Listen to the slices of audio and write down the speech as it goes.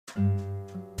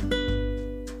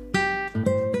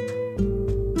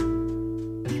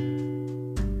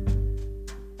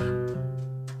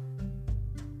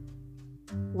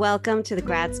Welcome to the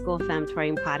Grad School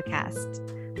Femtoring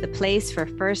Podcast, the place for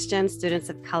first-gen students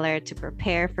of color to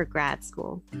prepare for grad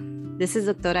school. This is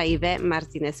Doctora Yvette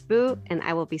Martinez-Fu, and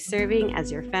I will be serving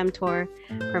as your femtor,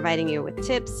 providing you with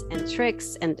tips and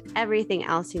tricks and everything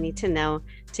else you need to know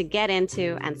to get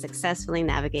into and successfully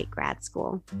navigate grad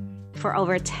school. For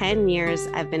over 10 years,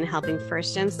 I've been helping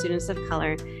first-gen students of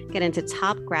color get into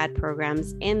top grad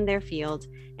programs in their field,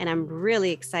 and I'm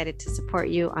really excited to support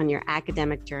you on your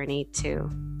academic journey too.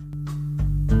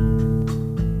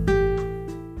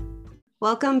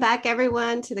 Welcome back,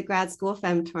 everyone, to the Grad School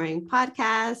Femtoring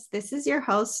Podcast. This is your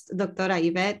host, Doctora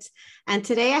Yvette, and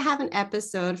today I have an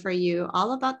episode for you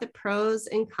all about the pros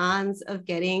and cons of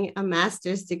getting a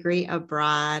master's degree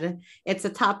abroad. It's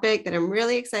a topic that I'm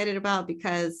really excited about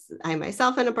because I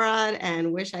myself am abroad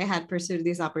and wish I had pursued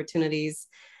these opportunities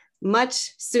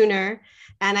much sooner.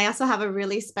 And I also have a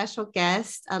really special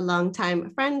guest, a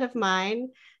longtime friend of mine.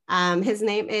 His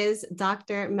name is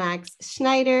Dr. Max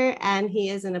Schneider, and he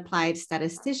is an applied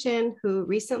statistician who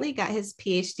recently got his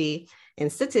PhD in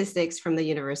statistics from the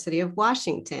University of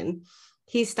Washington.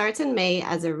 He starts in May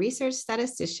as a research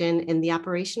statistician in the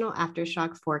operational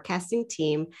aftershock forecasting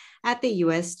team at the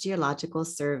U.S. Geological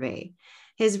Survey.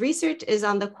 His research is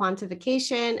on the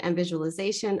quantification and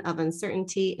visualization of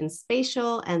uncertainty in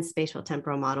spatial and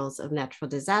spatial-temporal models of natural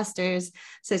disasters,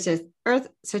 such as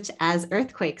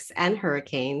earthquakes and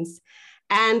hurricanes.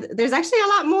 And there's actually a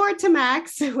lot more to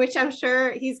Max, which I'm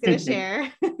sure he's going to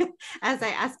share as I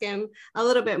ask him a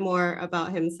little bit more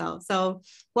about himself. So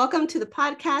welcome to the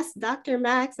podcast, Dr.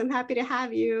 Max. I'm happy to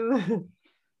have you.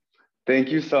 Thank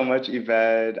you so much,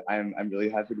 Yvette. I'm really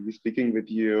happy to be speaking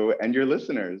with you and your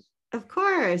listeners. Of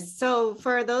course. So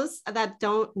for those that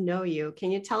don't know you, can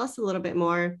you tell us a little bit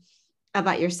more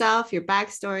about yourself, your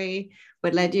backstory,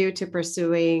 what led you to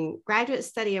pursuing graduate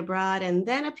study abroad and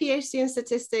then a PhD in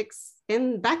statistics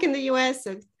back in the US?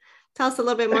 So tell us a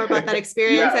little bit more about that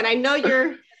experience. Yeah. And I know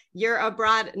you're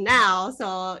abroad now,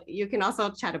 so you can also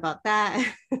chat about that.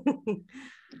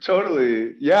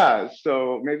 Totally. Yeah.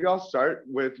 So maybe I'll start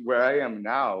with where I am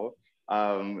now.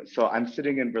 So I'm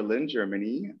sitting in Berlin,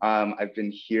 Germany. I've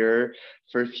been here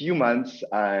for a few months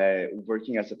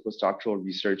working as a postdoctoral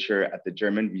researcher at the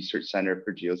German Research Center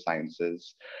for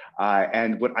Geosciences.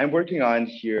 And what I'm working on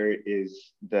here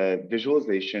is the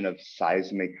visualization of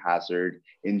seismic hazard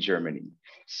in Germany.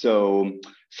 So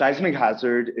seismic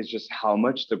hazard is just how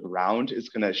much the ground is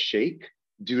going to shake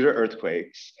due to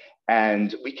earthquakes.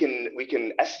 And we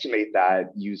can estimate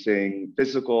that using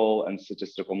physical and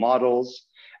statistical models.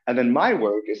 And then my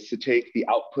work is to take the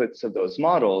outputs of those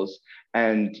models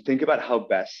and think about how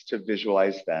best to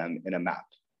visualize them in a map.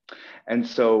 And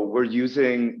so we're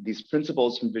using these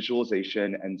principles from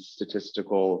visualization and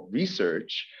statistical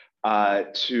research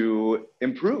to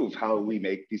improve how we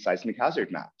make these seismic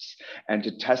hazard maps and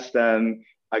to test them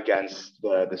against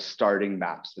the starting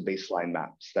maps, the baseline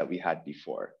maps that we had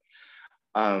before.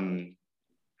 So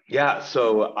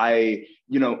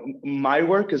my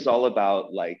work is all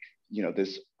about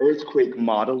this earthquake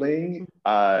modeling,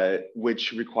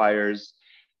 which requires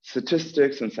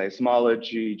statistics and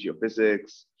seismology,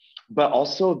 geophysics, but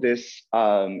also this,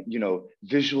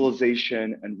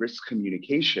 visualization and risk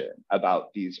communication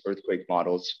about these earthquake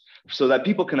models so that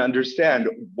people can understand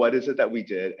what is it that we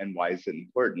did and why is it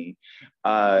important.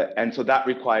 And so that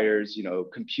requires,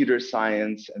 computer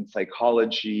science and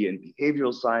psychology and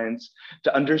behavioral science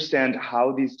to understand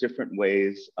how these different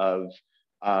ways of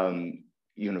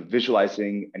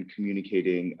visualizing and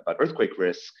communicating about earthquake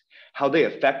risk, how they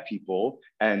affect people,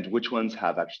 and which ones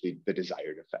have actually the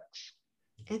desired effects.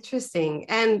 Interesting.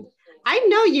 And I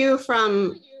know you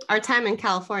from our time in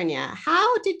California.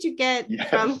 How did you get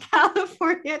from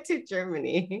California to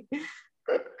Germany?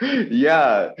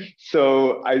 Yeah.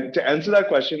 So to answer that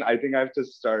question, I think I have to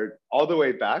start all the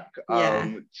way back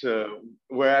to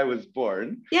where I was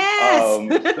born. Yes.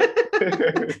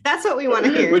 That's what we want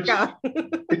to hear.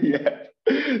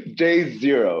 Day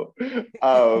zero.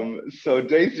 So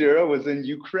day zero was in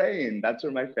Ukraine. That's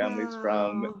where my family's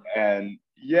from. And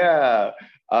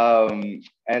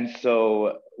and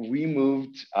so we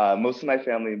moved, most of my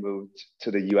family moved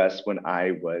to the US when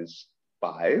I was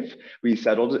 5. We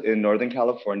settled in Northern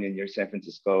California near San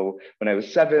Francisco when I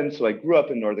was 7. So I grew up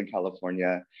in Northern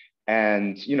California.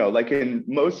 And, like in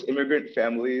most immigrant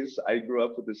families, I grew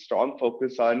up with a strong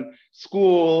focus on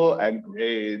school and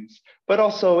grades, but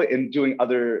also in doing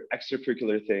other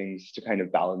extracurricular things to kind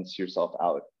of balance yourself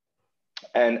out.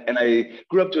 And I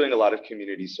grew up doing a lot of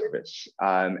community service,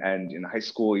 and in high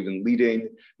school, even leading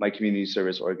my community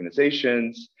service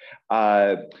organizations.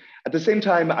 at the same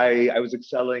time, I was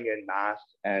excelling in math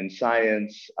and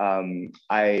science.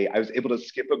 I was able to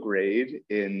skip a grade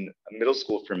in middle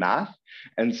school for math.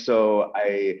 And so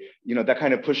that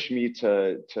kind of pushed me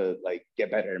to like get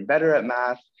better and better at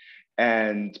math.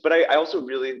 But I also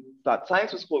really thought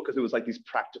science was cool because it was like these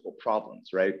practical problems,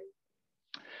 right?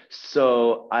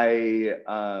 So by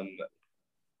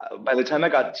the time I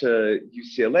got to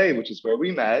UCLA, which is where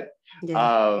we met,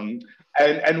 Yeah.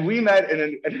 and we met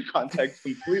in a context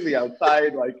completely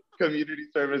outside like community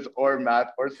service or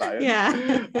math or science. Yeah.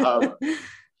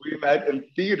 We met in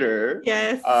theater.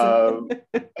 Yes. So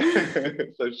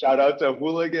shout out to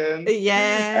Hooligans and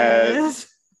Yes.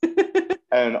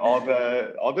 and all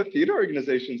the theater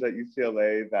organizations at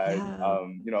UCLA that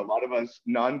Yeah. a lot of us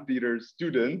non-theater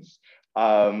students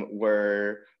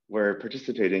were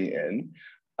participating in.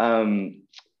 Um,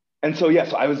 and so yeah,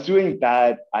 so I was doing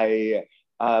that.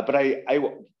 But I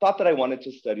thought that I wanted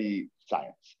to study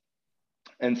science.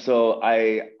 And so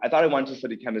I thought I wanted to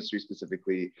study chemistry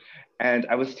specifically. And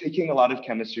I was taking a lot of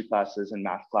chemistry classes and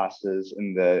math classes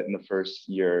in the first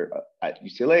year at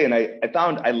UCLA. And I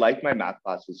found I liked my math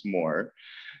classes more.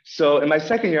 So in my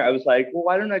second year, I was like, well,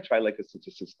 why don't I try like a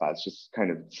statistics class, just kind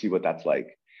of see what that's like.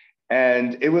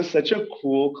 And it was such a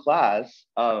cool class.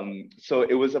 So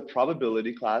it was a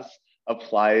probability class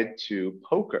applied to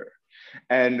poker.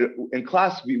 And in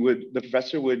class, the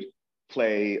professor would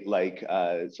play like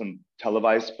some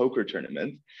televised poker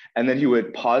tournament, and then he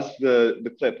would pause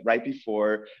the clip right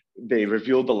before they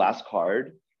revealed the last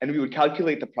card, and we would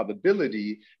calculate the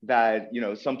probability that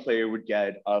some player would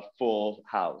get a full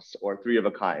house or three of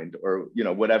a kind or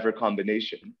whatever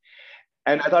combination.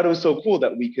 And I thought it was so cool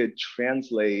that we could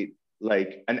translate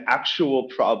like an actual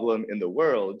problem in the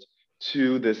world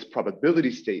to this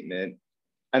probability statement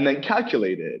and then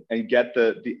calculate it and get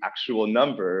the actual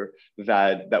number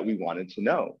that we wanted to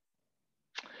know.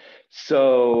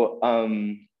 So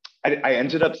I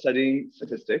ended up studying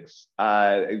statistics,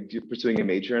 pursuing a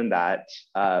major in that.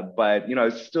 But I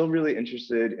was still really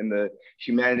interested in the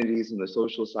humanities and the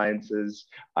social sciences.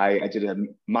 I did a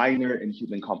minor in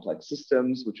human complex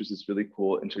systems, which was this really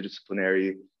cool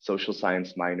interdisciplinary social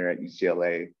science minor at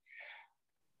UCLA.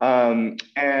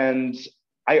 And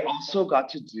I also got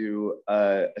to do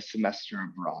a semester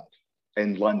abroad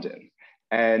in London.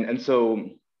 And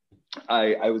so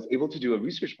I was able to do a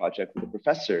research project with a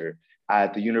professor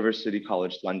at the University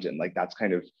College London. Like that's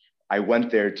kind of, I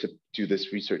went there to do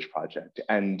this research project.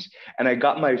 And I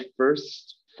got my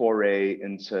first foray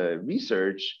into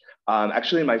research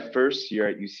actually in my first year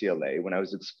at UCLA. When I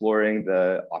was exploring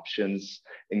the options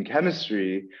in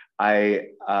chemistry, I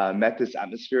met this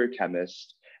atmospheric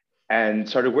chemist and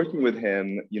started working with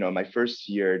him, my first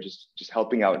year, just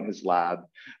helping out in his lab.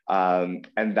 And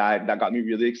that got me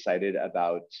really excited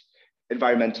about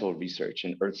environmental research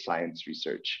and earth science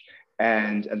research.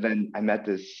 And then I met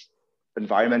this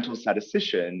environmental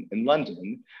statistician in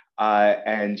London,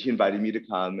 and he invited me to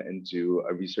come and do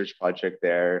a research project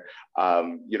there,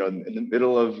 in the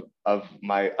middle of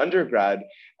my undergrad.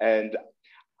 And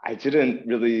I didn't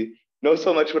really know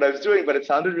so much what I was doing, but it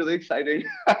sounded really exciting.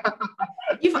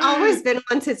 You've always been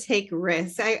one to take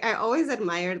risks. I always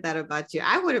admired that about you.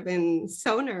 I would have been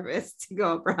so nervous to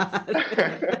go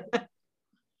abroad.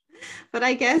 But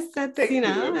I guess that's,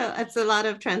 it's a lot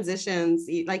of transitions.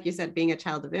 Like you said, being a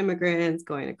child of immigrants,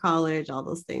 going to college, all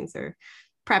those things are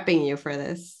prepping you for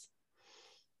this.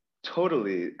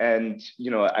 Totally. And,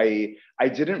 I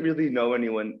didn't really know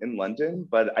anyone in London,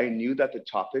 but I knew that the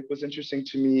topic was interesting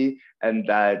to me and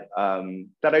that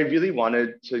I really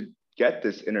wanted to get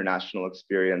this international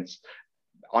experience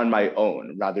on my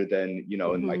own rather than,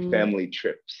 in like family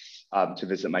trips to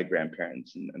visit my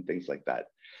grandparents and things like that.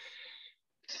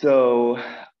 So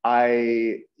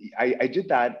I did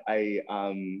that.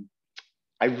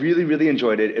 I really, really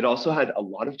enjoyed it. It also had a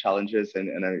lot of challenges,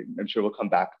 and I'm sure we'll come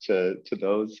back to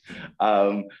those.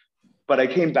 But I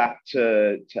came back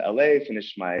to LA,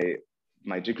 finished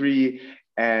my degree,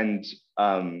 and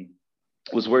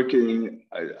was working.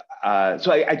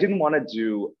 So I didn't want to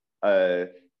do a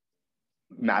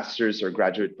master's or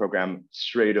graduate program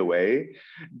straight away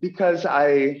because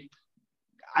I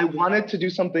wanted to do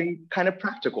something kind of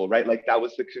practical, right? Like that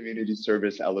was the community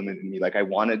service element in me. Like I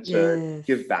wanted to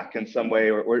give back in some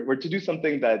way or to do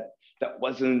something that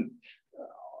wasn't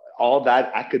all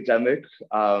that academic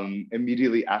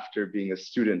immediately after being a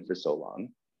student for so long.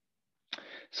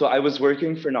 So I was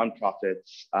working for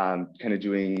nonprofits, kind of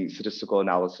doing statistical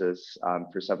analysis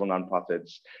for several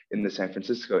nonprofits in the San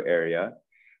Francisco area.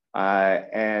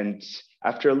 And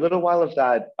after a little while of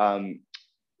that,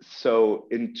 so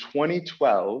in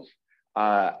 2012,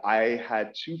 I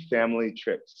had 2 family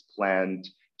trips planned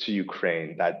to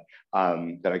Ukraine that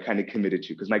I kind of committed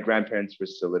to because my grandparents were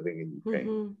still living in Ukraine.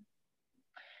 Mm-hmm.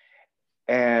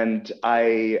 And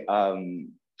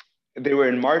they were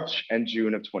in March and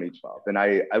June of 2012. And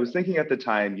I was thinking at the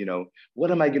time, you know,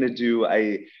 what am I going to do?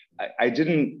 I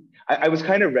was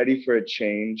kind of ready for a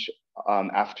change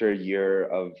after a year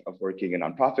of working in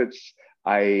nonprofits.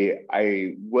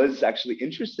 I was actually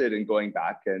interested in going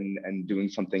back and doing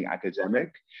something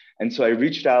academic. And so I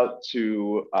reached out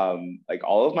to like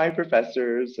all of my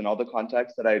professors and all the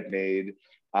contacts that I'd made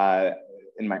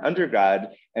in my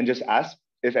undergrad and just asked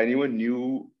if anyone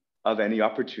knew of any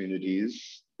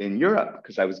opportunities in Europe,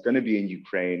 because I was going to be in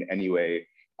Ukraine anyway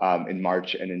in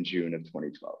March and in June of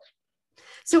 2012.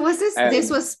 So was this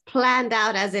was planned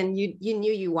out as in you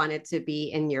knew you wanted to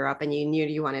be in Europe and you knew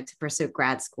you wanted to pursue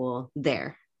grad school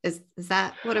there? Is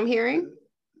that what I'm hearing?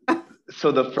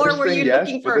 So the first or were thing, you yes,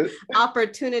 looking for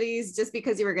opportunities just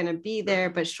because you were going to be there,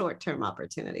 but short-term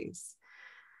opportunities?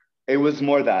 It was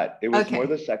more that. It was more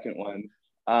the second one.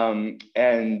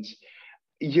 And,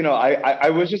 you know, I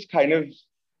was just kind of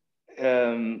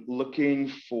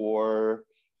looking for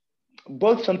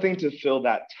both something to fill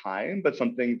that time, but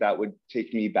something that would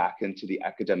take me back into the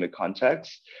academic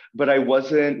context. But I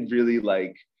wasn't really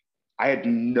like, I had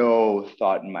no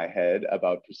thought in my head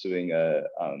about pursuing a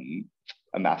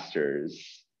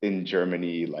master's in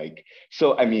Germany. Like,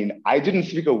 so, I mean, I didn't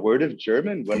speak a word of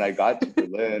German when I got to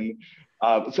Berlin.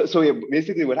 So yeah,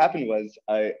 basically what happened was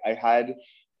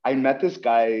I met this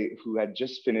guy who had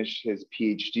just finished his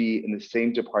PhD in the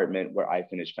same department where I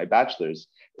finished my bachelor's,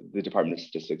 the Department of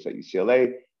Statistics at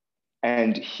UCLA.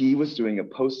 And he was doing a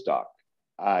postdoc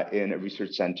in a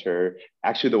research center,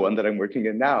 actually the one that I'm working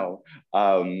in now.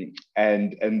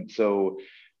 And so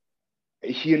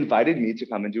he invited me to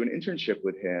come and do an internship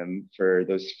with him for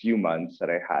those few months that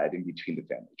I had in between the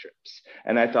family trips.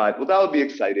 And I thought, well, that would be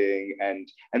exciting.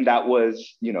 And that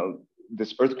was, you know,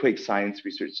 this earthquake science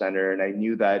research center. And I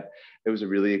knew that it was a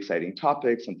really exciting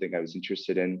topic, something I was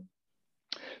interested in.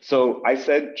 So I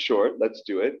said, sure, let's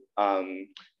do it.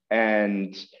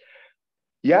 And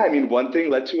yeah, I mean, one thing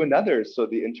led to another. So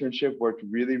the internship worked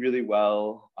really, really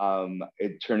well.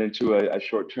 It turned into a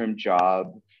short-term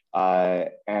job.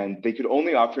 And they could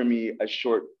only offer me a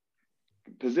short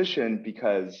position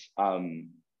because,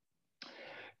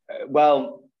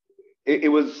 well,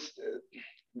 it was,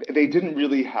 they didn't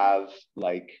really have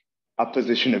like a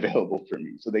position available for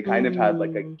me. So they kind of had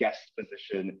like a guest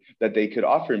position that they could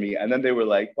offer me. And then they were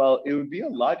like, well, it would be a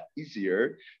lot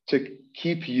easier to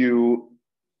keep you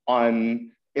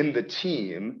in the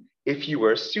team if you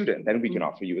were a student. Then we can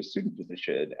offer you a student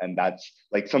position. And that's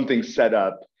like something set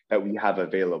up that we have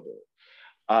available.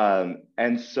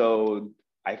 And so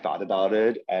I thought about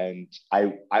it and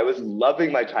I was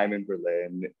loving my time in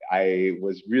Berlin. I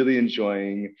was really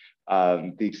enjoying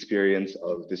the experience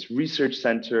of this research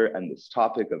center and this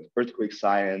topic of earthquake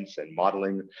science and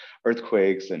modeling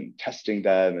earthquakes and testing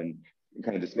them and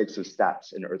kind of this mix of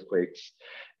stats and earthquakes.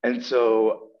 And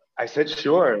so I said,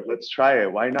 sure, let's try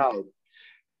it. Why not?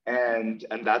 And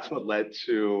that's what led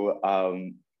to,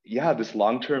 this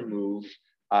long-term move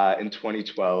in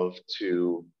 2012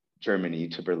 to Germany,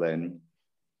 to Berlin.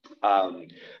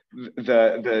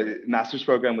 The master's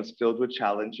program was filled with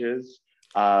challenges,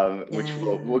 which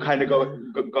we'll kind of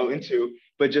go into,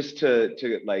 but just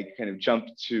to like kind of jump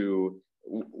to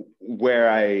where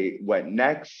I went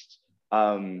next.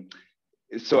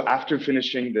 So after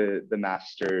finishing the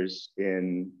master's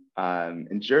in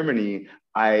Germany,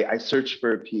 I searched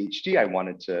for a PhD. I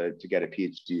wanted to get a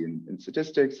PhD in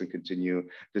statistics and continue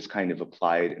this kind of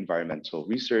applied environmental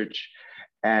research.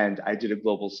 And I did a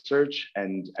global search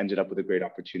and ended up with a great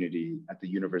opportunity at the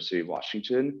University of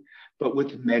Washington, but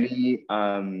with many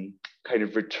kind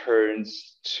of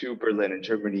returns to Berlin and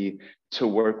Germany to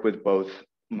work with both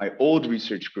my old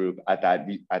research group at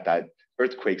that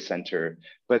earthquake center,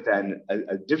 but then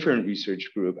a different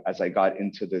research group as I got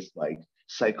into this like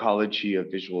psychology of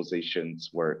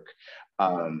visualizations work.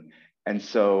 And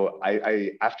so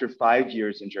I after 5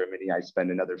 years in Germany, I spent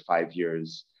another 5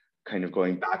 years kind of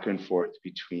going back and forth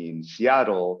between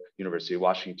Seattle, University of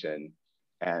Washington,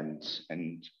 and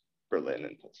Berlin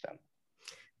and Potsdam.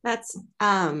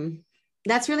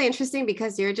 That's really interesting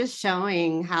because you're just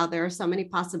showing how there are so many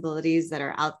possibilities that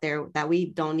are out there that we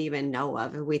don't even know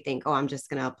of. And we think, oh, I'm just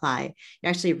going to apply. You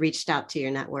actually reached out to your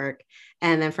network.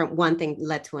 And then from one thing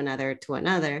led to another to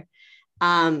another.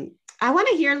 I want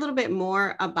to hear a little bit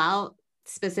more about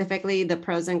specifically the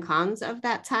pros and cons of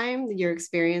that time, your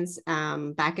experience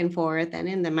back and forth and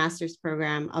in the master's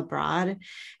program abroad.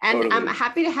 And Totally. I'm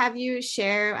happy to have you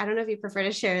share, I don't know if you prefer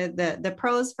to share the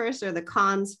pros first or the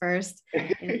cons first.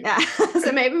 Yeah.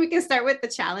 So maybe we can start with the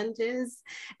challenges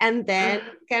and then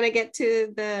kind of get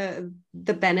to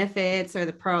the benefits or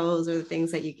the pros or the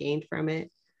things that you gained from it.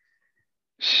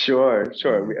 Sure.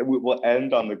 We will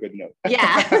end on the good note.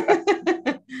 Yeah.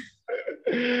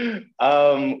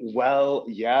 Well,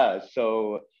 yeah.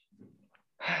 So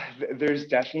there's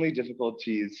definitely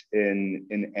difficulties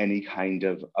in any kind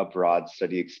of abroad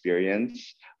study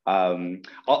experience.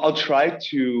 I'll try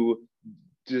to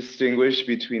distinguish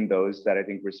between those that I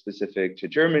think were specific to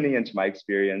Germany and to my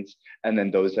experience, and then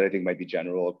those that I think might be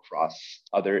general across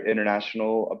other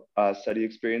international study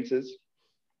experiences.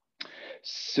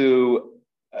 So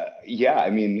yeah, I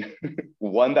mean,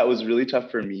 one that was really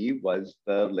tough for me was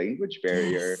the language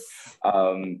barrier.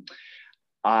 Yes.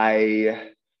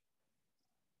 I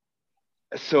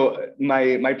So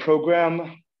my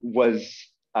program was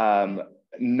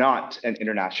not an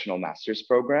international master's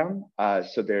program.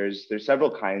 So there's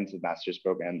several kinds of master's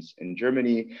programs in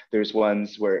Germany. There's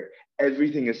ones where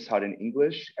everything is taught in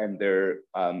English and they're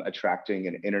attracting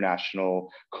an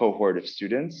international cohort of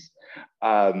students.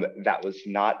 That was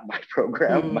not my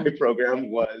program. My program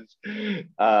was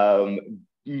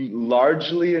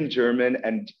largely in German,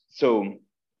 and so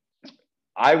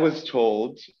I was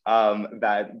told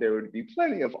that there would be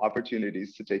plenty of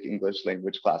opportunities to take English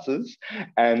language classes.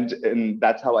 And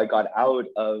that's how I got out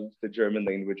of the German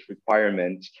language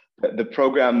requirement. The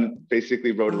program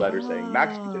basically wrote a letter saying,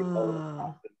 Max, you take all of the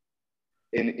classes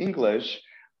in English.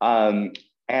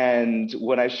 And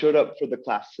when I showed up for the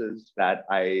classes that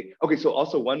so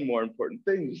also one more important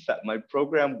thing is that my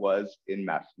program was in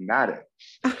mathematics,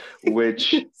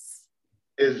 which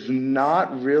is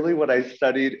not really what I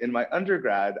studied in my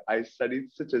undergrad. I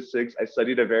studied statistics. I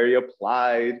studied a very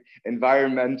applied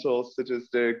environmental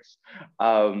statistics.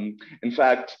 In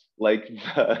fact, like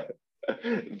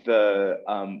the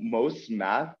most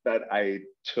math that I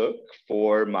took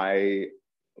for my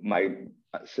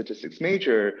statistics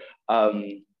major,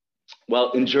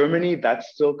 well, in Germany, that's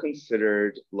still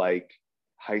considered like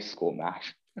high school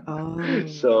math. Oh,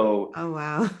 So, oh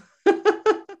wow.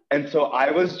 and so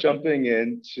I was jumping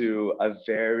into a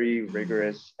very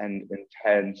rigorous and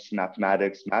intense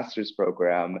mathematics master's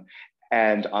program.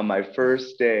 And on my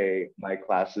first day, my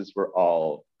classes were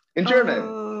all in German.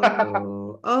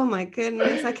 Oh my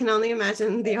goodness. I can only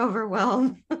imagine the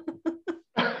overwhelm.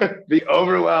 The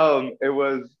overwhelm, it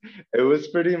was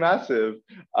pretty massive.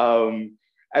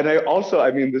 And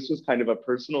I mean, this was kind of a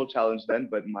personal challenge then,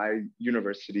 but my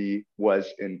university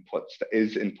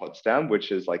is in Potsdam,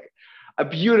 which is like a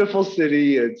beautiful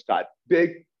city. It's got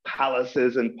big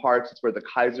palaces and parks. It's where the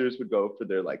Kaisers would go for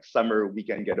their like summer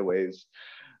weekend getaways.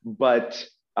 But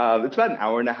it's about an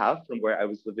hour and a half from where I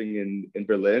was living in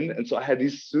Berlin. And so I had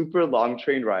these super long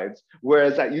train rides.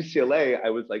 Whereas at UCLA, I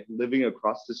was like living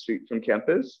across the street from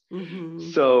campus.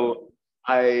 Mm-hmm. So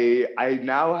I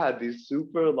now had these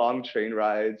super long train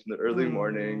rides in the early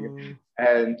morning.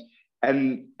 And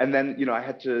then, you know, I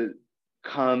had to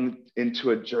come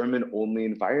into a German only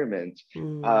environment.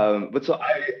 But so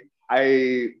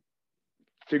I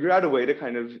figured out a way to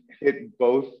kind of hit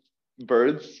both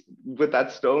birds with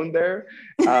that stone there.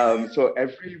 So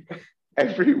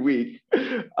every week,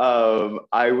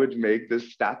 I would make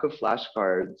this stack of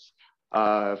flashcards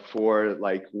for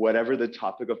like whatever the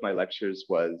topic of my lectures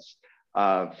was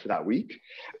for that week.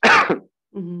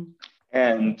 Mm-hmm.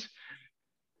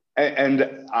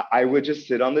 And I would just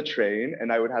sit on the train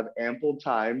and I would have ample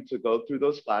time to go through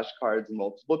those flashcards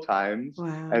multiple times.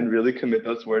 Wow. And really commit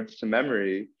those words to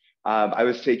memory. I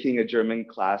was taking a German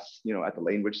class, you know, at the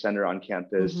Language Center on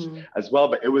campus Mm-hmm. as well,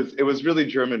 but it was really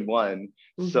German 1.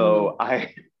 Mm-hmm. So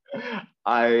I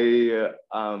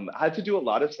had to do a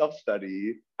lot of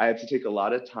self-study. I had to take a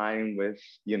lot of time with,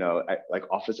 you know, like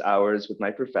office hours with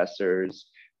my professors,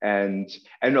 and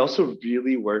also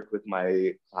really work with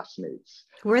my classmates.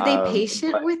 Were they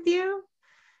patient with you,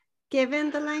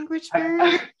 given the language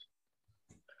barrier?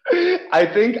 I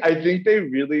think they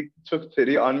really took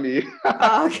pity on me.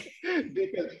 Oh, okay.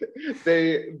 Because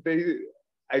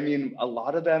I mean, a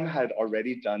lot of them had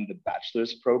already done the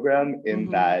bachelor's program in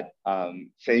that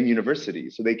same university.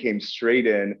 So they came straight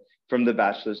in from the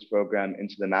bachelor's program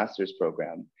into the master's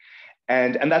program.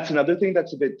 And that's another thing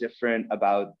that's a bit different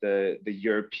about the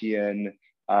European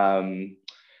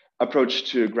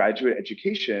approach to graduate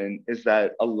education is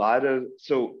that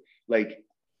like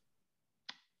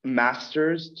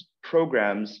master's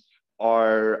programs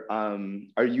are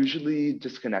usually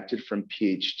disconnected from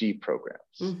PhD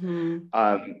programs.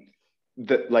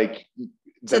 Like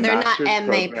so the they're not master's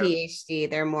MA program, PhD,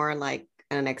 they're more like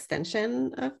an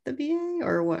extension of the BA,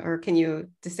 or what, or can you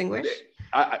distinguish?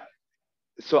 I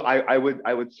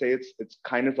would say it's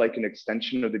kind of like an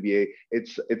extension of the BA.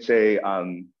 It's a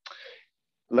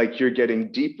like you're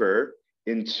getting deeper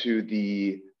into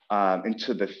the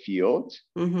field,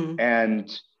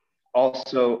 and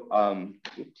also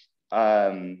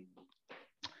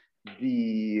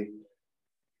the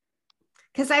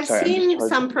because I've seen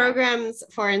some programs,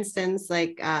 for instance,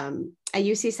 like at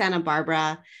UC Santa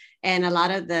Barbara, and a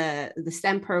lot of the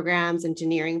STEM programs,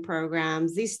 engineering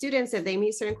programs, these students, if they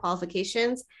meet certain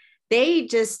qualifications, they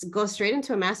just go straight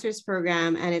into a master's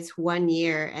program, and it's 1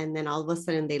 year, and then all of a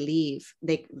sudden they leave.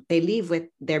 They leave with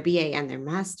their BA and their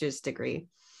master's degree.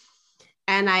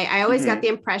 And I always got the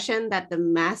impression that the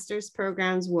master's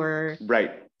programs were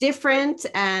different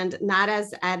and not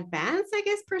as advanced, I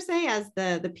guess, per se, as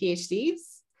the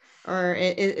PhDs. Or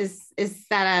is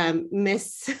that a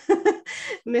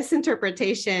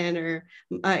misinterpretation, or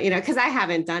because I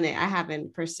haven't done it. I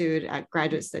haven't pursued a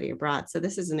graduate study abroad. So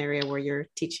this is an area where you're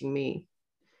teaching me.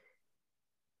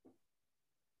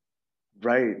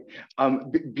 Right.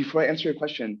 Before I answer your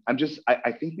question,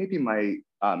 I think maybe my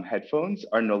headphones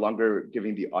are no longer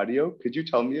giving the audio. Could you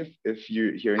tell me if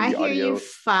you're hearing the audio? I hear you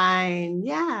fine.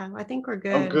 Yeah, I think we're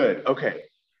good. Oh, good. Okay.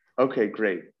 Okay,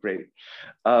 great.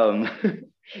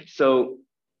 So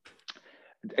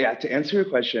yeah, to answer your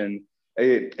question,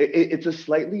 it's a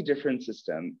slightly different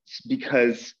system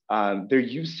because they're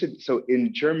used to, so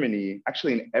in Germany,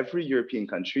 actually in every European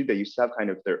country, they used to have kind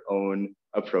of their own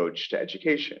approach to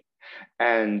education.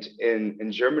 And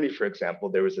in Germany, for example,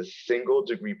 there was a single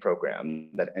degree program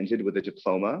that ended with a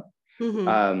diploma.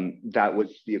 That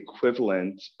was the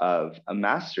equivalent of a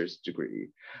master's degree.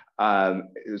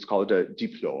 It was called a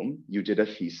diplôme. You did a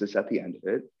thesis at the end of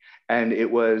it. And it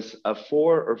was a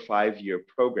 4 or 5 year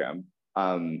program.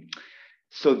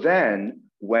 So then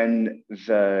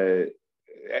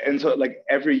so like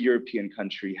every European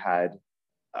country had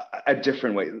a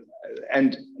different way.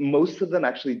 And most of them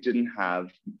actually didn't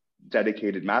have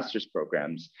dedicated master's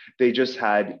programs. They just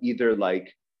had either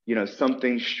like,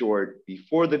 something short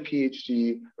before the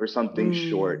PhD or something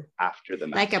short after the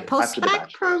master's. Like a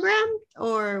post-bac program?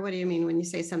 Or what do you mean when you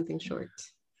say something short?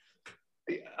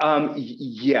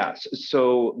 Yes.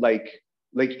 So like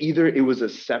either it was a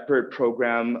separate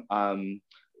program,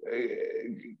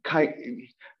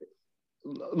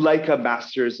 like a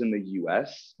master's in the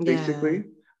US, basically,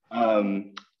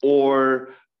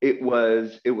 or it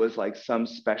was like some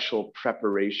special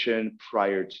preparation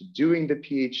prior to doing the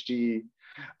PhD,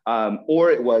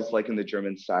 or it was like in the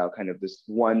German style, kind of this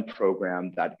one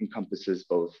program that encompasses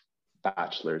both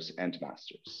bachelor's and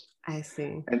master's. I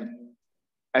see.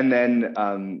 And then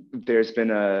there's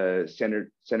been a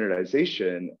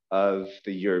standardization of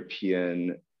the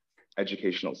European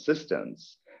educational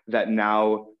systems that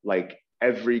now, like,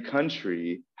 every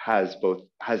country has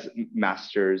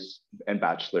masters and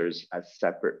bachelors as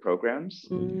separate programs.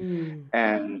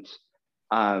 And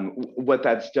what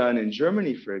that's done in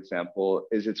Germany, for example,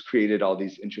 is it's created all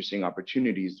these interesting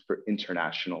opportunities for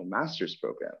international master's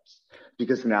programs,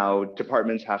 because now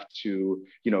departments have to,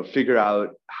 figure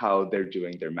out how they're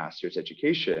doing their master's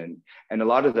education. And a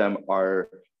lot of them are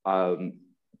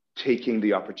taking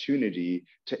the opportunity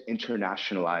to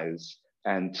internationalize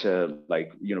and to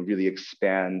really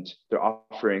expand their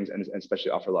offerings, and especially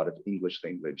offer a lot of English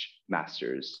language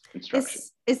master's instruction.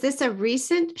 Is this a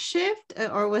recent shift,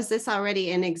 or was this already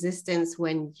in existence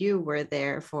when you were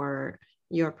there for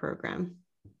your program?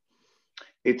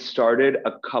 It started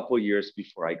a couple years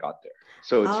before I got there.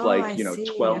 So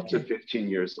it's 12 to 15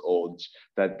 years old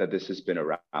that this has been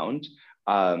around.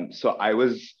 So I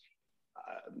was,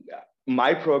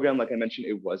 my program, like I mentioned,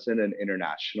 it wasn't an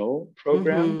international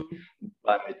program,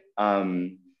 but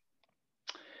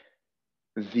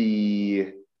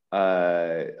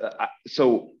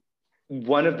so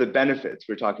one of the benefits,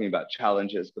 we're talking about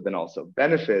challenges, but then also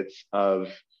benefits of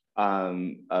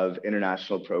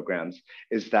international programs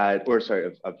is that,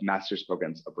 of master's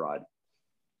programs abroad,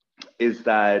 is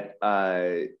that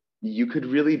you could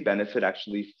really benefit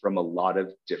actually from a lot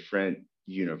of different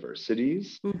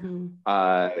universities.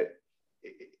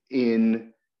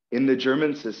 In the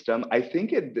German system, I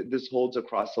think this holds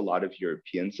across a lot of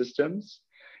European systems.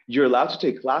 You're allowed to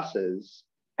take classes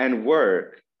and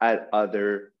work at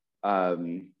other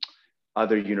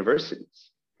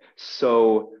universities.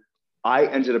 So I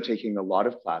ended up taking a lot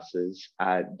of classes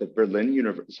at the Berlin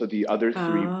University, so the other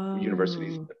 3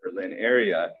 universities in the Berlin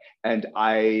area, and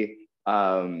I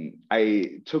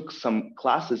I took some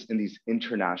classes in these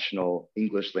international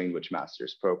English language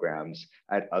master's programs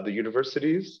at other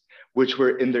universities, which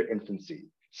were in their infancy.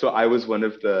 So I was one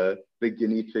of the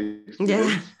guinea pig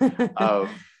students. Yeah.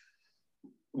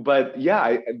 But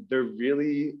yeah, they're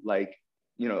really like,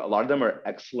 you know, a lot of them are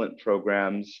excellent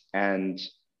programs, and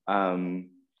um,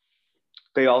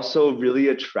 they also really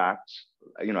attract,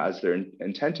 you know, as they're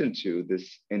intended to,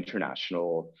 this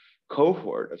international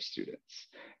cohort of students.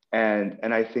 And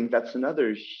I think that's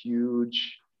another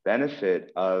huge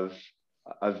benefit of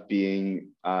being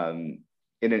in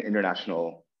an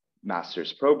international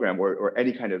master's program, or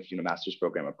any kind of, you know, master's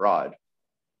program abroad,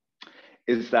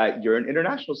 is that you're an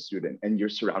international student and you're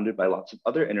surrounded by lots of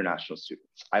other international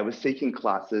students. I was taking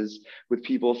classes with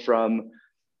people from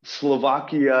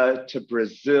Slovakia to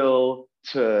Brazil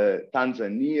to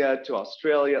Tanzania to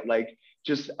Australia, like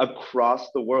just across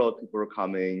the world, people were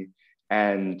coming.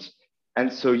 And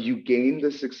so you gain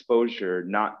this exposure,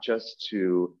 not just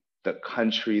to the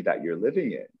country that you're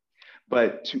living in,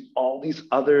 but to all these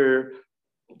other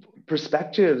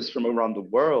perspectives from around the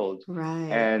world.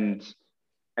 Right.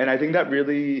 And I think that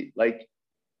really, like,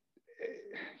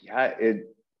 yeah,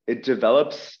 it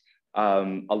develops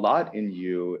a lot in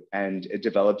you, and it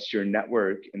develops your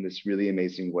network in this really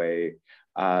amazing way.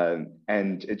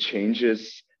 And it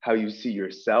changes how you see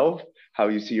yourself, how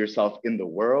you see yourself in the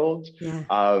world. Yeah.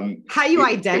 How you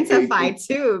it, identify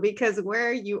too, because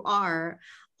where you are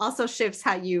also shifts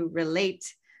how you relate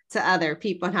to other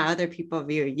people and how other people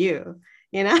view you,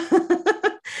 you know?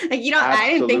 Like, you know,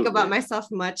 I didn't think about myself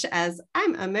much as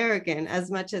I'm American, as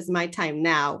much as my time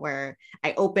now, where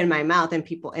I open my mouth and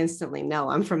people instantly know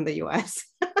I'm from the US.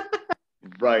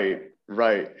 Right.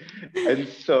 And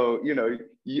so, you know,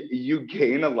 you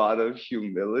gain a lot of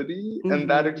humility in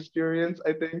that experience,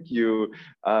 I think.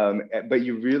 But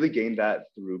you really gain that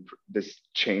through this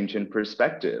change in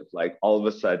perspective. Like, all of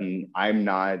a sudden, I'm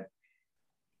not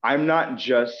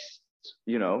just,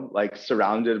 you know, like,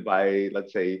 surrounded by,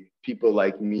 let's say, people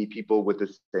like me, people with the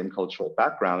same cultural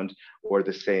background or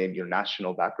the same, you know,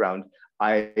 national background.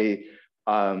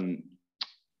 I'm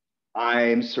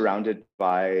surrounded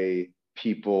by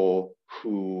people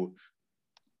who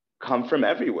come from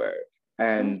everywhere.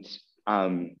 And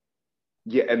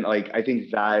yeah, and like, I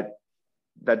think that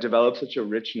develops such a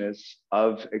richness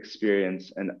of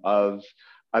experience and of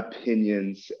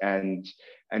opinions, and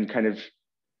kind of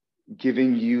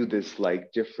giving you this,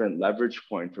 like, different leverage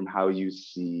point from how you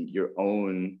see your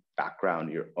own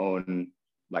background, your own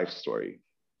life story.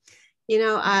 You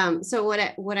know, so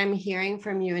what I'm hearing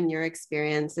from you and your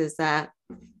experience is that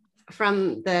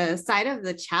from the side of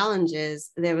the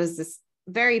challenges, there was this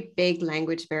very big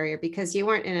language barrier because you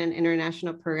weren't in an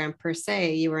international program per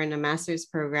se. You were in a master's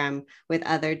program with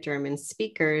other German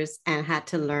speakers and had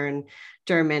to learn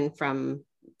German from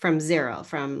zero,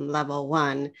 from level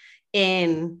 1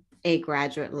 in a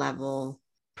graduate level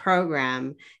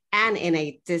program, and in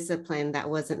a discipline that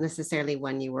wasn't necessarily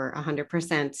one you were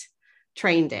 100%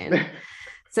 trained in.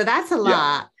 So that's a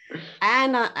lot.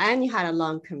 And you had a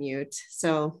long commute.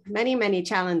 So many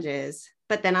challenges.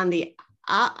 But then on the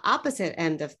opposite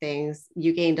end of things,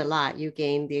 you gained a lot. You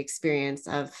gained the experience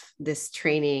of this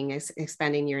training,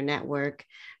 expanding your network,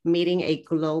 meeting a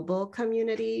global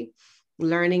community,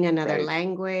 learning another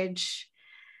language.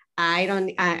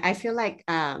 I feel like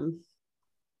I'm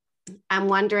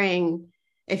wondering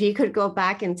if you could go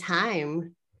back in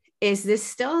time, is this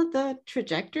still the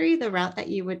trajectory, the route that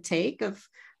you would take of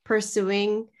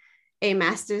pursuing a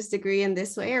master's degree in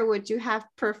this way, or would you have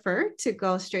preferred to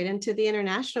go straight into the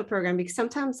international program? Because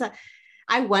sometimes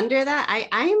I wonder that.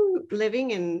 I'm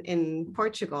living in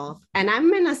Portugal, and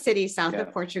I'm in a city south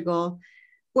of Portugal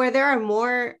where there are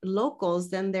more locals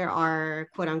than there are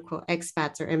quote unquote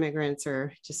expats or immigrants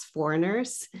or just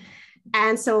foreigners.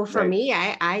 And so for me,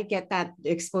 I get that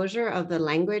exposure of the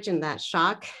language and that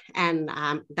shock and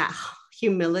that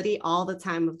humility all the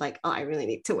time of like, oh, I really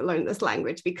need to learn this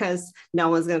language because no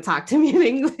one's going to talk to me in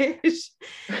English.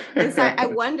 And so I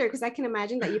wonder, because I can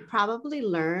imagine that you probably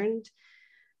learned,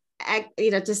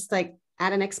 you know, just like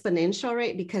at an exponential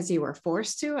rate because you were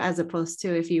forced to, as opposed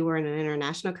to if you were in an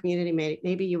international community,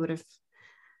 maybe you wouldn't,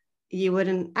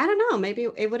 I don't know, maybe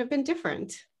it would have been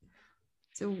different.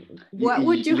 So what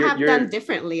would you have done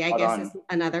differently? I guess is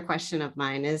another question of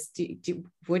mine is,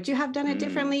 would you have done it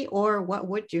differently, or what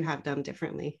would you have done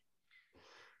differently?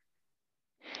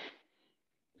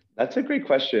 That's a great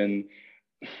question.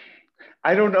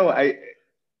 I don't know. I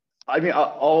mean,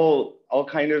 I'll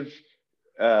kind of,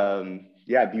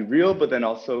 be real, but then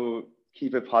also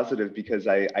keep it positive, because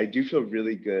I do feel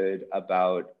really good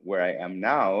about where I am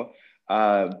now.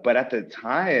 But at the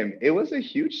time, it was a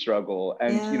huge struggle.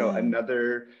 And, Yeah.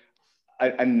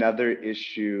 another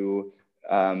issue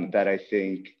that I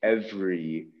think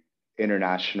every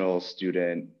international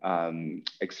student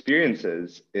experiences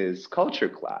is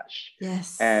culture clash.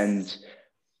 And Yes.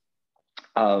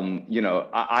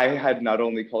 I had not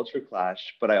only culture clash,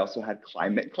 but I also had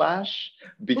climate clash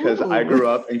because I Ooh. grew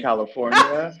up in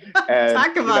California, and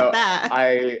Talk about that.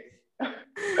 I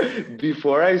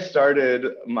before I started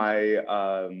my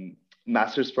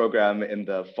master's program in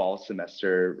the fall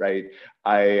semester, right?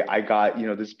 I got,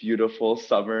 this beautiful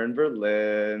summer in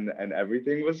Berlin, and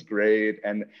everything was great.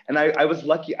 And I was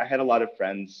lucky. I had a lot of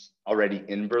friends already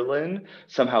in Berlin.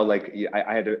 Somehow, like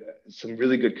I had some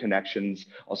really good connections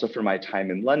also for my time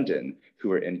in London who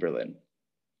were in Berlin.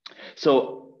 So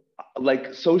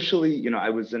like socially, I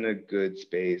was in a good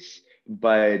space,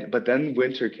 but then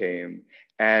winter came,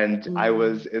 and I Mm.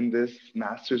 was in this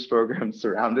master's program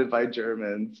surrounded by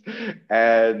Germans,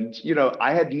 and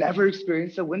I had never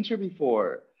experienced a winter before.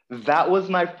 That was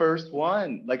my first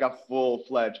one, like a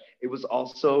full-fledged. It was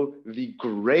also the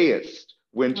grayest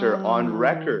winter on Oh.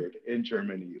 record in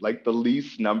Germany, like the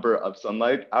least number of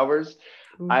sunlight hours.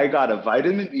 Mm. I got a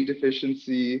vitamin D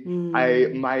deficiency.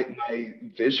 Mm. My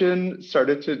vision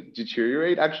started to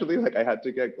deteriorate, actually. Like I had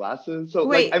to get glasses. So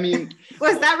like, I Wait, mean,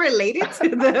 was that related to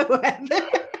the weather?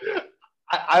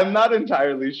 I'm not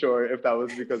entirely sure if that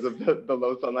was because of the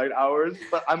low sunlight hours,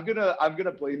 but I'm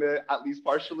gonna blame it at least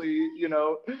partially,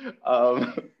 Um,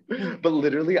 but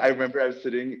literally, I remember I was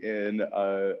sitting in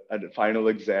a final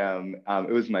exam.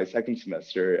 It was my second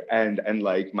semester, and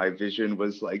like my vision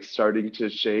was like starting to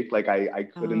shake. Like I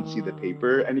couldn't see the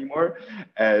paper Oh. anymore,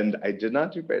 and I did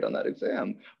not do great on that exam.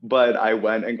 But I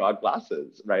went and got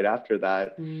glasses right after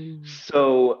that. Mm.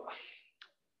 So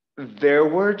there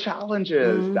were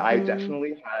challenges that I Mm-hmm.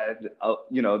 definitely had,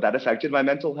 that affected my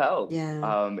mental health.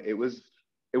 Yeah.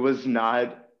 It was not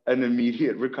an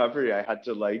immediate recovery. I had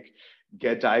to like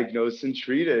get diagnosed and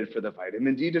treated for the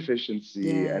vitamin D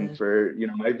deficiency and Yeah. for,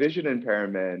 my vision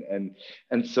impairment.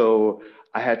 And so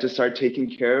I had to start taking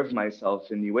care of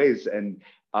myself in new ways.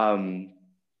 Um,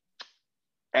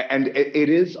 and it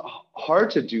is hard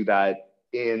to do that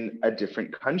in a different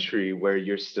country where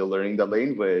you're still learning the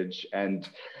language, and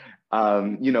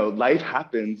life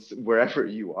happens wherever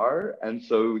you are. And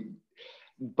so,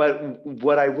 but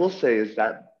what I will say is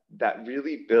that that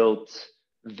really built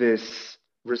this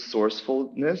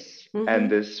resourcefulness and Mm-hmm.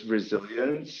 this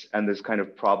resilience and this kind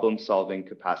of problem solving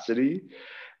capacity.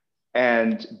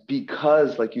 And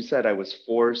because, like you said, I was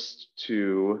forced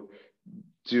to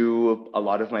do a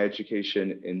lot of my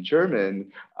education in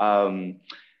German.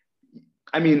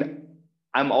 I mean,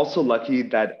 I'm also lucky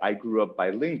that I grew up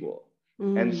bilingual.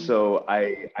 And Mm. so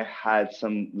I had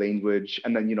some language,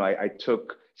 and then, I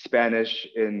took Spanish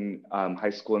in high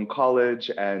school and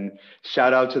college, and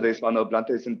shout out to the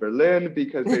Hispanohablantes in Berlin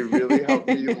because they really helped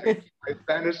me like my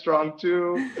Spanish strong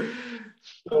too.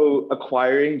 So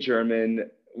acquiring German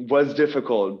was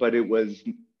difficult, but it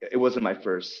wasn't my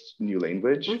first new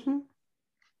language. Mm-hmm.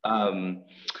 Um,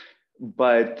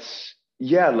 but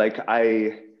yeah, like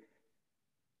I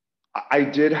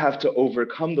did have to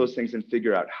overcome those things and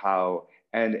figure out how.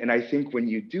 And I think when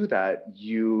you do that,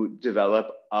 you develop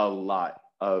a lot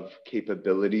of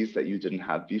capabilities that you didn't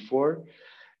have before.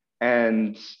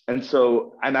 And and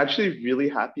so I'm actually really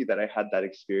happy that I had that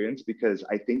experience, because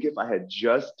I think if I had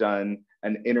just done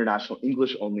an international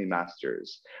English only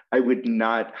master's, I would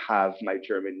not have my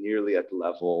German nearly at the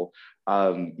level.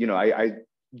 I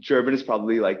German is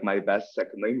probably like my best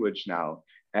second language now,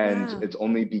 and Yeah. it's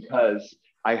only because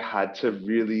I had to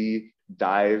really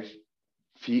dive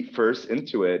feet first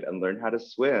into it and learn how to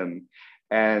swim.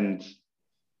 And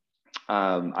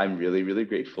I'm really, really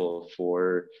grateful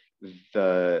for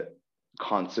the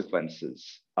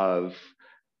consequences of,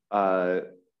 uh,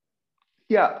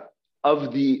 yeah,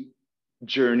 of the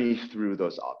journey through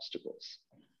those obstacles.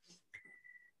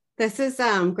 This is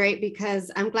great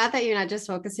because I'm glad that you're not just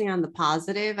focusing on the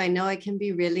positive. I know it can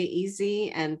be really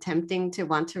easy and tempting to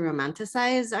want to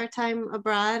romanticize our time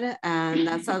abroad. And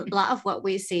that's a lot of what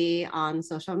we see on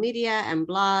social media and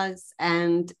blogs.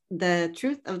 And the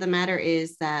truth of the matter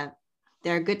is that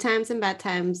there are good times and bad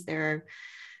times. There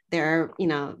are,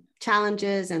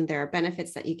 challenges, and there are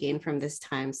benefits that you gain from this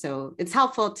time. So it's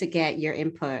helpful to get your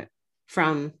input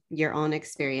from your own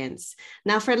experience.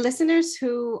 Now, for listeners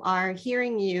who are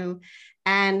hearing you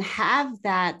and have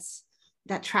that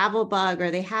travel bug, or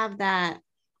they have that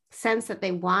sense that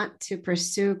they want to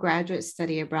pursue graduate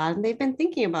study abroad, and they've been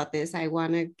thinking about this, I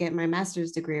want to get my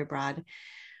master's degree abroad,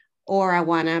 or I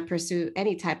want to pursue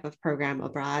any type of program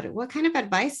abroad, what kind of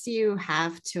advice do you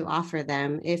have to offer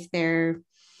them if they're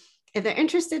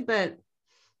interested, but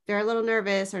they're a little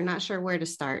nervous or not sure where to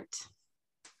start?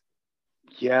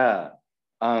 Yeah.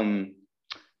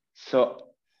 So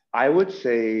I would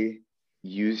say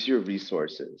use your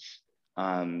resources.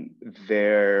 Um,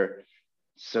 there,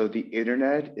 so the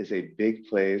internet is a big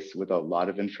place with a lot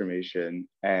of information,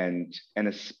 and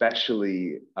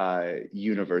especially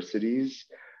universities.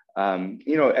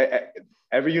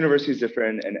 Every university is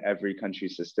different, and every country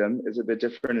system is a bit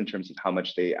different in terms of how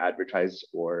much they advertise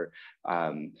or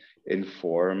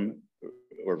inform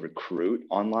or recruit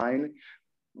online.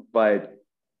 But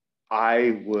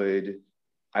I would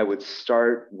I would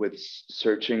start with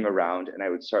searching around, and I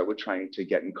would start with trying to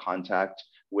get in contact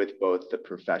with both the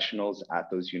professionals at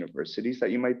those universities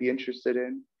that you might be interested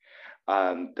in.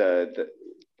 The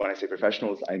when I say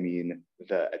professionals, I mean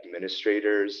the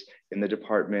administrators in the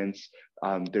departments.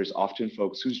 There's often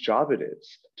folks whose job it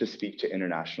is to speak to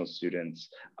international students.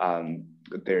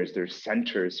 There's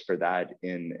centers for that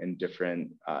in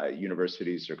different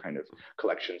universities or kind of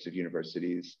collections of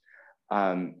universities.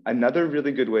 Another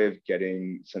really good way of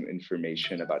getting some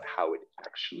information about how it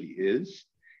actually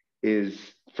is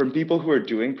from people who are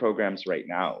doing programs right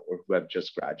now or who have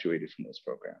just graduated from those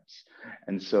programs.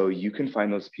 And so you can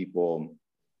find those people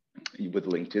with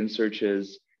LinkedIn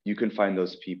searches. You can find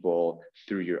those people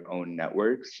through your own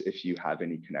networks if you have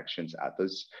any connections at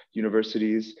those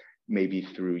universities, maybe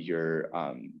through your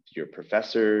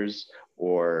professors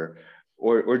or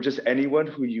just anyone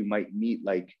who you might meet.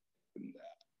 Like,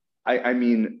 I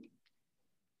mean,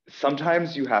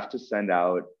 sometimes you have to send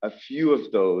out a few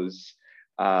of those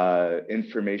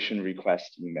information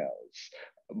request emails,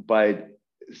 but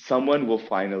someone will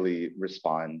finally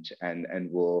respond and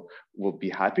will be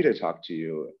happy to talk to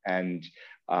you. And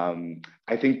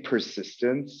I think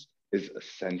persistence is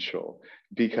essential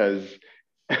because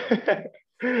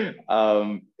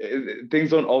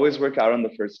things don't always work out on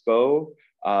the first go.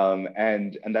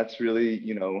 And that's really,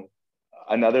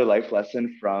 another life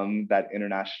lesson from that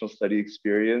international study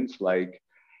experience. Like,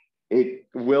 it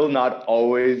will not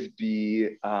always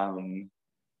be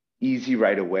easy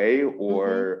right away,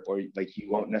 or like you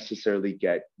won't necessarily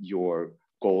get your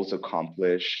goals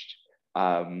accomplished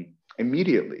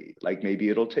immediately. Like, maybe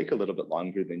it'll take a little bit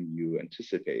longer than you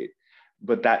anticipate,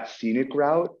 but that scenic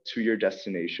route to your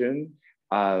destination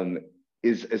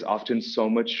is often so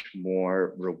much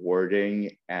more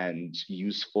rewarding and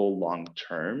useful long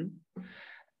term.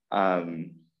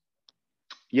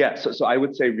 So I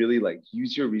would say really, like,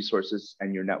 use your resources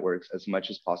and your networks as much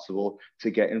as possible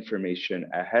to get information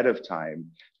ahead of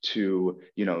time to,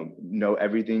 know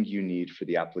everything you need for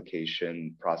the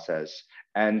application process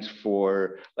and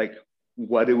for like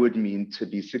what it would mean to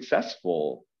be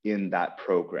successful in that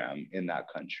program in that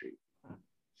country.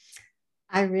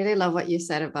 I really love what you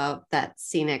said about that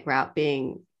scenic route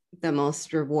being the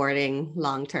most rewarding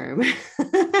long term.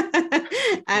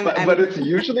 But it's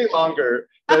usually longer.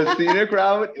 The scenic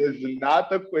route is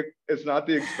not it's not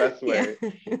the expressway.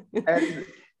 Yeah.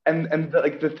 And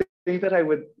the thing that I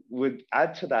would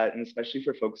add to that, and especially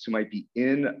for folks who might be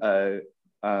in a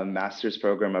master's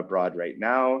program abroad right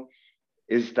now,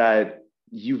 is that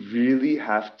you really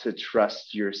have to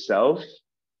trust yourself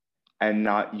and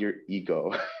not your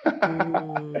ego.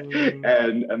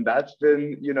 And that's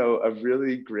been, a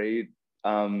really great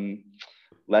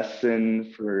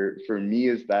lesson for me,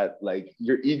 is that like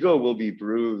your ego will be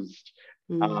bruised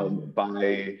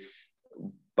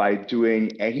by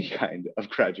doing any kind of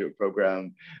graduate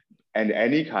program and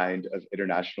any kind of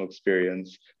international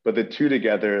experience. But the two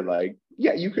together, like,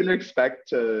 yeah, you can expect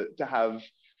to have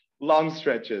long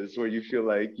stretches where you feel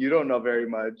like you don't know very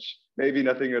much, maybe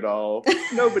nothing at all,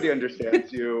 nobody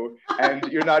understands you, and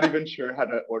you're not even sure how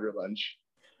to order lunch.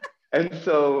 And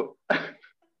so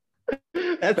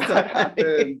that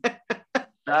happens.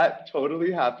 That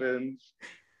totally happens.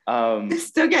 I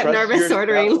still get nervous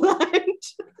ordering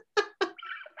lunch.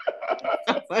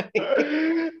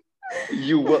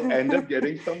 You will end up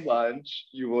getting some lunch.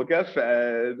 You will get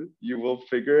fed. You will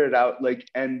figure it out. Like,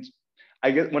 and I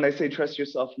guess when I say trust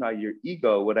yourself, not your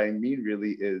ego, what I mean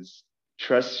really is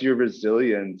trust your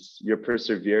resilience, your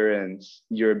perseverance,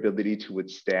 your ability to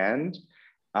withstand,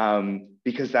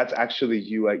 because that's actually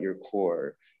you at your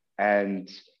core. And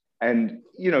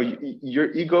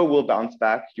your ego will bounce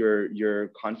back,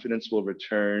 your confidence will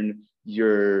return,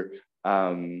 your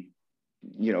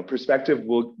perspective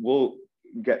will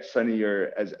get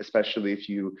sunnier, especially if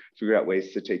you figure out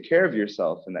ways to take care of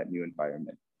yourself in that new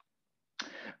environment.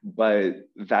 But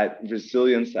that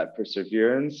resilience, that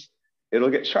perseverance, it'll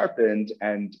get sharpened,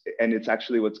 and it's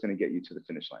actually what's going to get you to the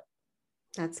finish line.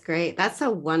 That's great. That's a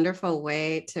wonderful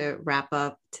way to wrap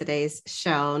up today's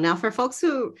show. Now, for folks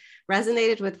who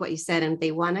resonated with what you said and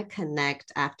they want to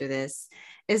connect after this,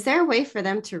 is there a way for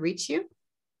them to reach you?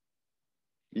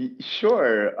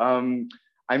 Sure.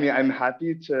 I mean, I'm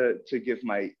happy to give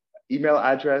my email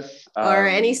address. Or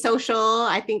any social.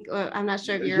 I think, I'm not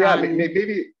sure if you're Yeah, on.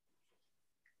 maybe.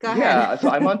 Go Yeah, ahead. so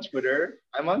I'm on Twitter.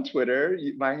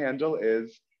 My handle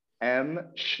is M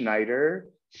Schneider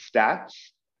Stats.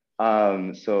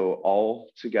 So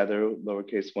all together,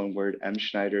 lowercase one word, M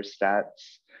Schneider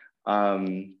Stats.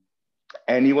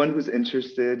 Anyone who's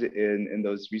interested in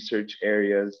those research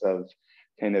areas of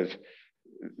kind of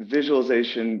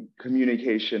visualization,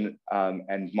 communication,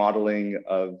 and modeling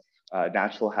of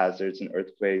natural hazards and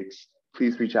earthquakes,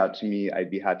 please reach out to me.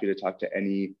 I'd be happy to talk to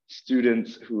any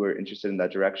students who are interested in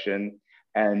that direction.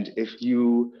 And if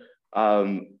you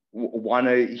want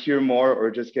to hear more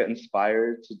or just get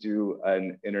inspired to do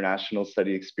an international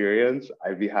study experience,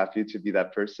 I'd be happy to be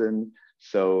that person.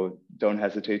 So don't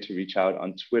hesitate to reach out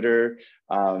on Twitter.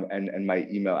 And my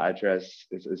email address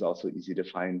is also easy to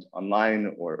find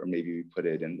online, or maybe we put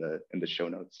it in the show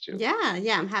notes too. Yeah,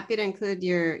 I'm happy to include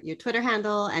your Twitter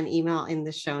handle and email in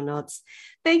the show notes.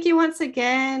 Thank you once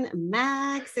again,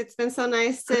 Max. It's been so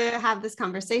nice to have this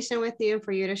conversation with you and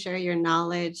for you to share your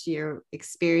knowledge, your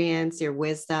experience, your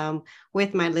wisdom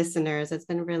with my listeners. It's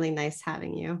been really nice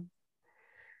having you.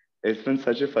 It's been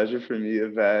such a pleasure for me,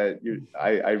 Yvette.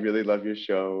 I really love your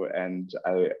show, and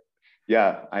I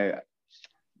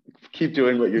keep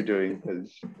doing what you're doing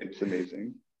because it's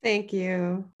amazing. Thank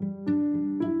you.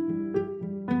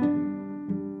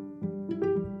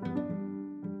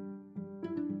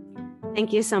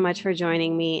 Thank you so much for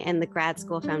joining me in the Grad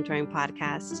School Femtoring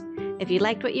podcast. If you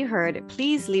liked what you heard,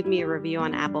 please leave me a review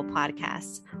on Apple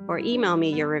Podcasts or email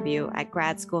me your review at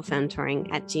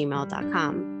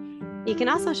gradschoolfemtoring@gmail.com. You can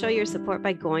also show your support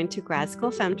by going to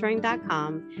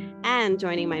gradschoolfemtoring.com and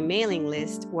joining my mailing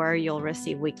list, where you'll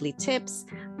receive weekly tips,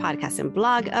 podcast and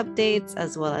blog updates,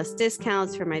 as well as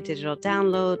discounts for my digital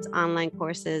downloads, online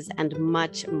courses, and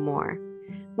much more.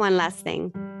 One last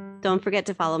thing. Don't forget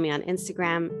to follow me on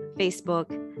Instagram,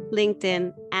 Facebook,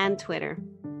 LinkedIn, and Twitter.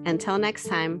 Until next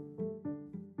time.